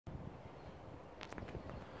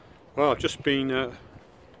Well, I've just been a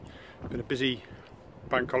busy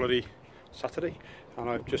bank holiday Saturday, and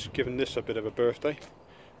I've just given this a bit of a birthday.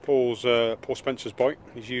 Paul Spencer's bike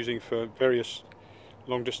he's using for various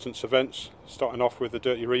long distance events, starting off with the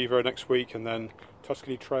Dirty Reaver next week and then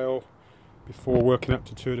Tuscany Trail before working up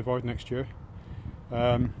to Tour Divide next year.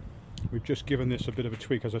 We've just given this a bit of a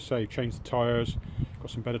tweak, as I say, changed the tyres, got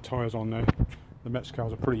some better tyres on now. The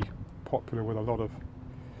Mezcals are pretty popular with a lot of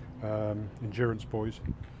endurance boys.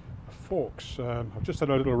 The forks, I've just had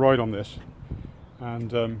a little ride on this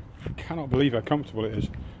and cannot believe how comfortable it is.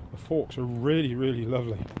 The forks are really, really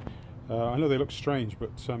lovely. I know they look strange,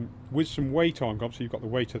 but with some weight on, obviously you've got the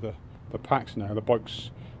weight of the packs now.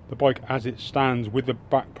 The bike as it stands with the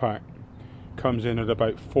backpack comes in at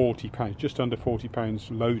about 40 pounds, just under 40 pounds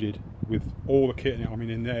loaded with all the kit in it. I mean,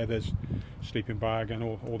 in there's sleeping bag and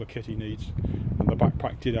all the kit he needs, and the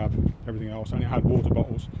backpack did have everything else, and it had water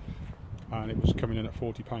bottles, and it was coming in at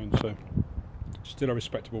 40 pounds, so still a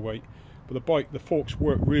respectable weight. But the forks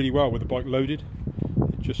work really well with the bike loaded.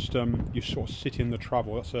 It just you sort of sit in the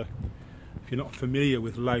travel. If you're not familiar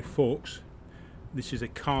with loud forks, this is a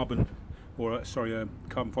carbon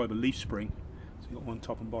fibre leaf spring, so you've got one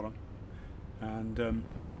top and bottom, and I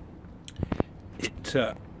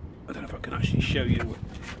don't know if I can actually show you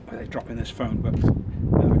where they drop in this phone, but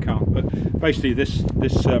no, I can't. But basically these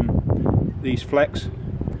flex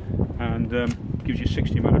and gives you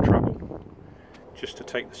 60 amount of travel just to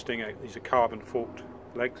take the sting out. These are carbon forked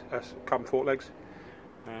legs,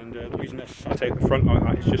 and the reason I take the front like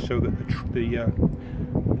that is just so that the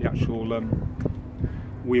actual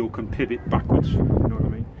wheel can pivot backwards, you know what I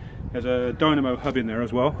mean. There's a dynamo hub in there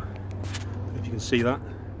as well, if you can see that,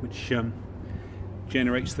 which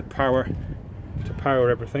generates the power to power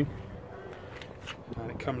everything,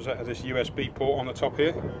 and it comes out of this USB port on the top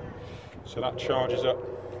here, so that charges up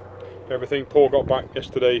everything. Paul got back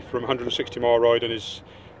yesterday from a 160-mile ride and his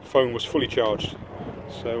phone was fully charged,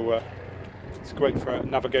 so it's great for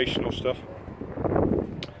navigational stuff.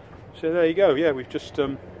 So there you go. Yeah, we've just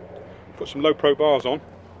put some low pro bars on,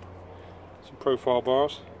 some profile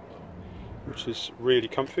bars, which is really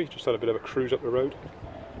comfy. Just had a bit of a cruise up the road,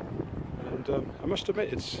 and I must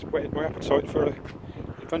admit it's whetted my appetite for an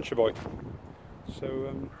adventure bike.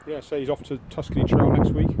 So yeah, so he's off to Tuscany Trail next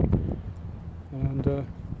week, and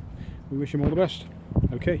we wish him all the best.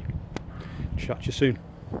 Okay, chat to you soon.